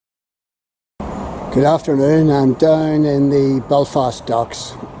Good afternoon. I'm down in the Belfast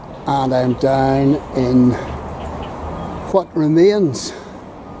docks and I'm down in what remains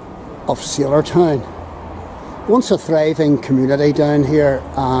of Sailortown. Once a thriving community down here,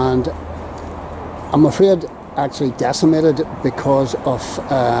 and I'm afraid actually decimated because of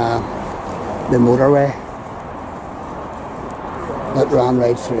the motorway that ran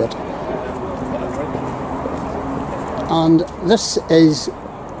right through it. And this is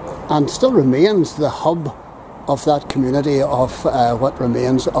and still remains the hub of that community, of what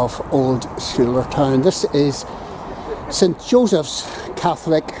remains of old Sailortown. This is St. Joseph's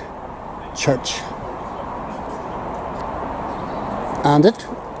Catholic Church, and it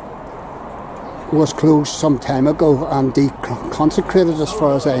was closed some time ago and deconsecrated as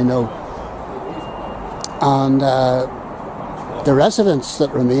far as I know. And the residents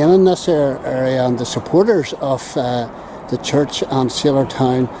that remain in this area and the supporters of the church and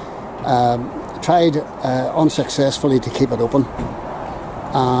Sailortown tried unsuccessfully to keep it open,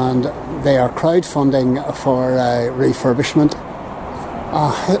 and they are crowdfunding for refurbishment.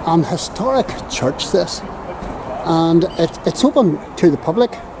 An historic church this, and it's open to the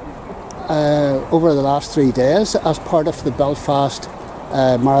public over the last 3 days as part of the Belfast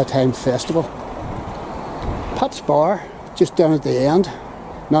Maritime Festival. Pat's Bar just down at the end,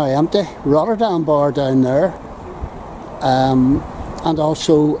 now empty. Rotterdam Bar down there, and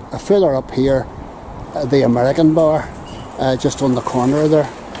also further up here the American Bar just on the corner there,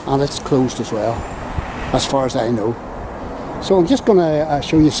 and it's closed as well as far as I know. So I'm just going to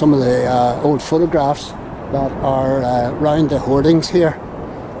show you some of the old photographs that are round the hoardings here.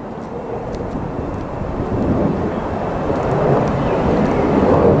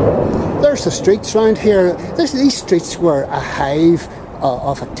 There's the streets round here. These streets were a hive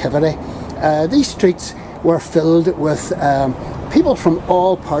of activity. These streets were filled with people from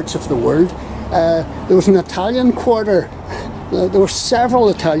all parts of the world. There was an Italian quarter. There were several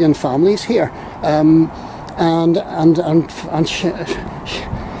Italian families here, and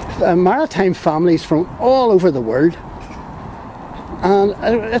maritime families from all over the world. And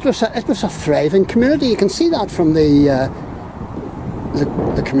it was a thriving community. You can see that from the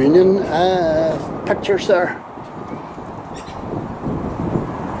communion pictures there.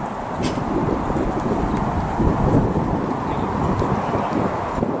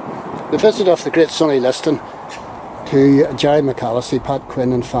 The visit of the great Sonny Liston to Jerry McAllister, Pat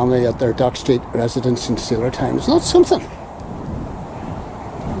Quinn and family at their Dock Street residence in Sailortown is not something.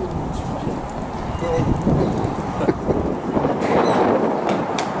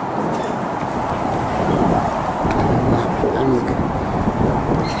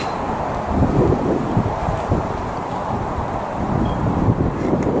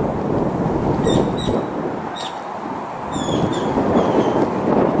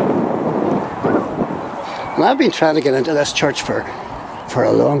 I've been trying to get into this church for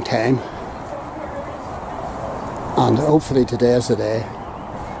a long time, and hopefully today is the day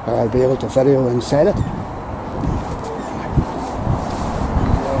I'll be able to video inside it.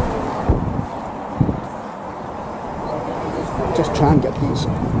 Just try and get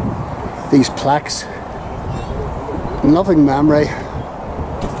these plaques in loving memory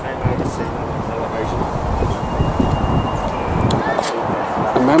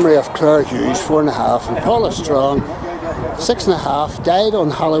of Claire Hughes, 4.5, and Paula Strong, 6.5, died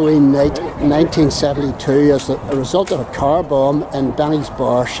on Halloween night 1972 as a result of a car bomb in Benny's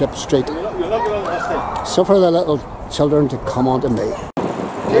Bar, Ship Street. Suffer the little children to come unto me.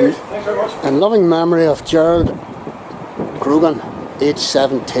 In loving memory of Gerald Grogan, aged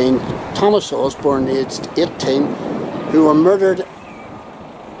 17, Thomas Osborne, aged 18, who were murdered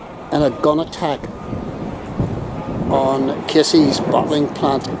in a gun attack on Casey's bottling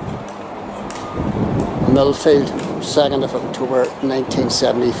plant, Millfield, 2nd of October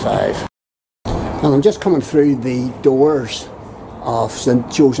 1975. And I'm just coming through the doors of St.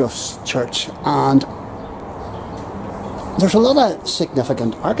 Joseph's Church, and there's a lot of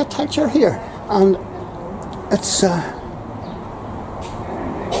significant architecture here, and it's a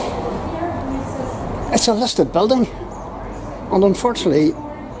listed building, and unfortunately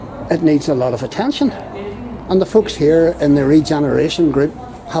it needs a lot of attention. And the folks here in the regeneration group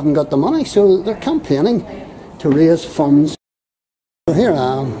haven't got the money, so they're campaigning to raise funds. So here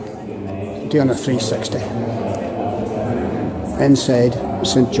I am doing a 360 inside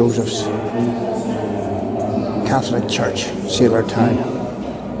St. Joseph's Catholic Church, Sailortown.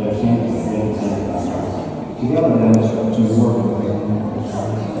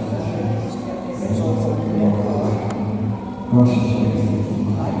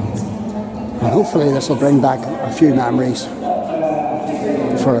 And hopefully this will bring back a few memories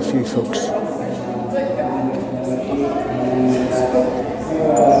for a few folks.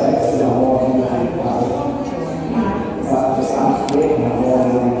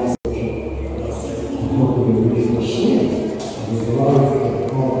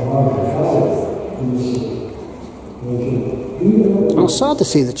 I'm sad to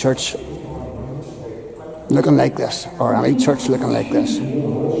see the church looking like this, or any church looking like this.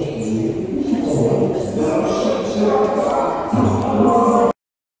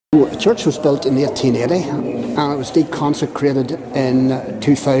 The church was built in 1880 and it was deconsecrated in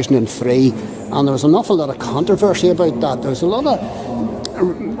 2003, and there was an awful lot of controversy about that. There was a lot of,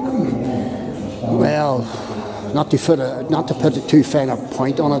 well, not to put a too fine a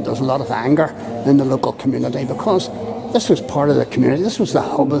point on it, there was a lot of anger in the local community because this was part of the community, this was the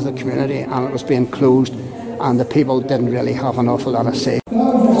hub of the community, and it was being closed and the people didn't really have an awful lot of say.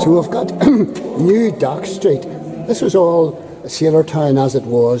 So we've got New Dock Street. This was all Sailortown as it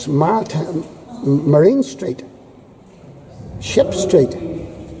was. Marine Street, Ship Street,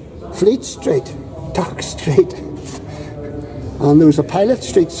 Fleet Street, Dock Street, and there was a Pilot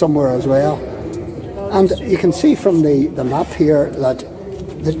Street somewhere as well. And you can see from the map here that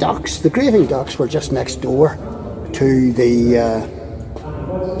the docks, the graving docks, were just next door to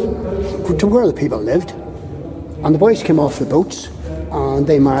where the people lived. And the boys came off the boats and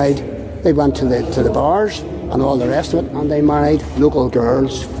they married. They went to the bars and all the rest of it, and they married local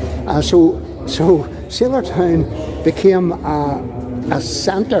girls. So Sailortown became a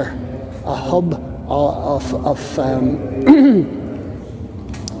centre, a hub of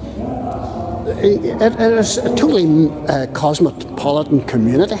it is a totally cosmopolitan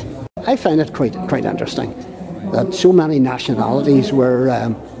community. I find it quite interesting that so many nationalities were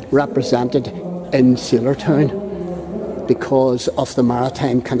represented in Sailortown because of the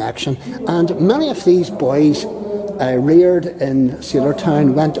maritime connection, and many of these boys reared in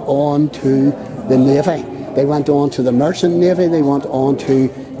Sailortown went on to the Navy. They went on to the Merchant Navy, they went on to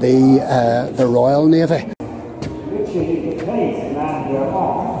the Royal Navy.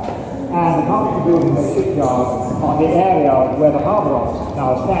 And the company building the shipyard on the area where the harbour office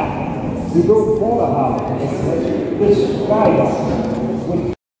now stands. We built for the harbour. This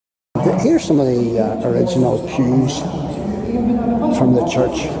skyline. Here's some of the original pews from the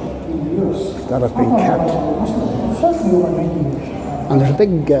church that have been kept. And there's a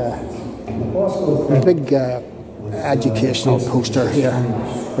big educational poster here,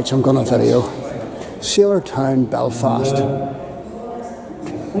 which I'm going to video. Sailortown Belfast.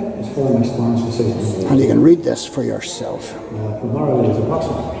 And you can read this for yourself. Febraury is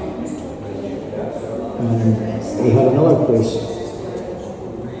approximate. And we had another priest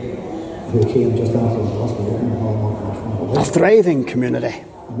who came just after the hospital. A thriving community.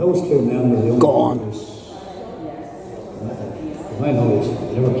 And those two men were the only gone. To my knowledge,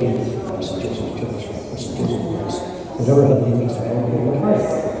 they never came to St. Joseph's Church. They never had any extra problem.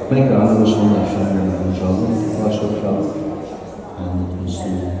 My God was one that found in the job.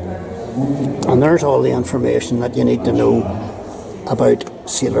 And there's all the information that you need to know about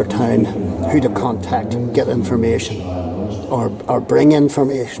Sailortown, who to contact, get information, or bring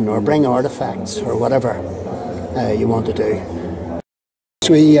information, or bring artefacts, or whatever you want to do.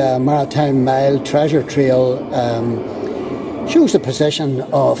 The Maritime Mile Treasure Trail shows the position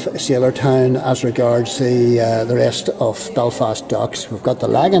of Sailortown as regards the rest of Belfast docks. We've got the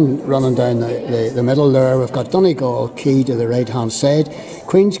Lagan running down the middle there. We've got Donegal Quay to the right hand side,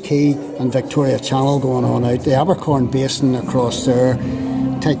 Queens Quay and Victoria Channel going on out, the Abercorn Basin across there,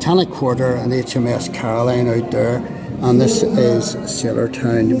 Titanic Quarter and HMS Caroline out there, and this is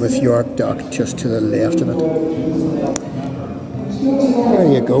Sailortown with York Dock just to the left of it.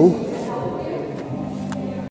 There you go.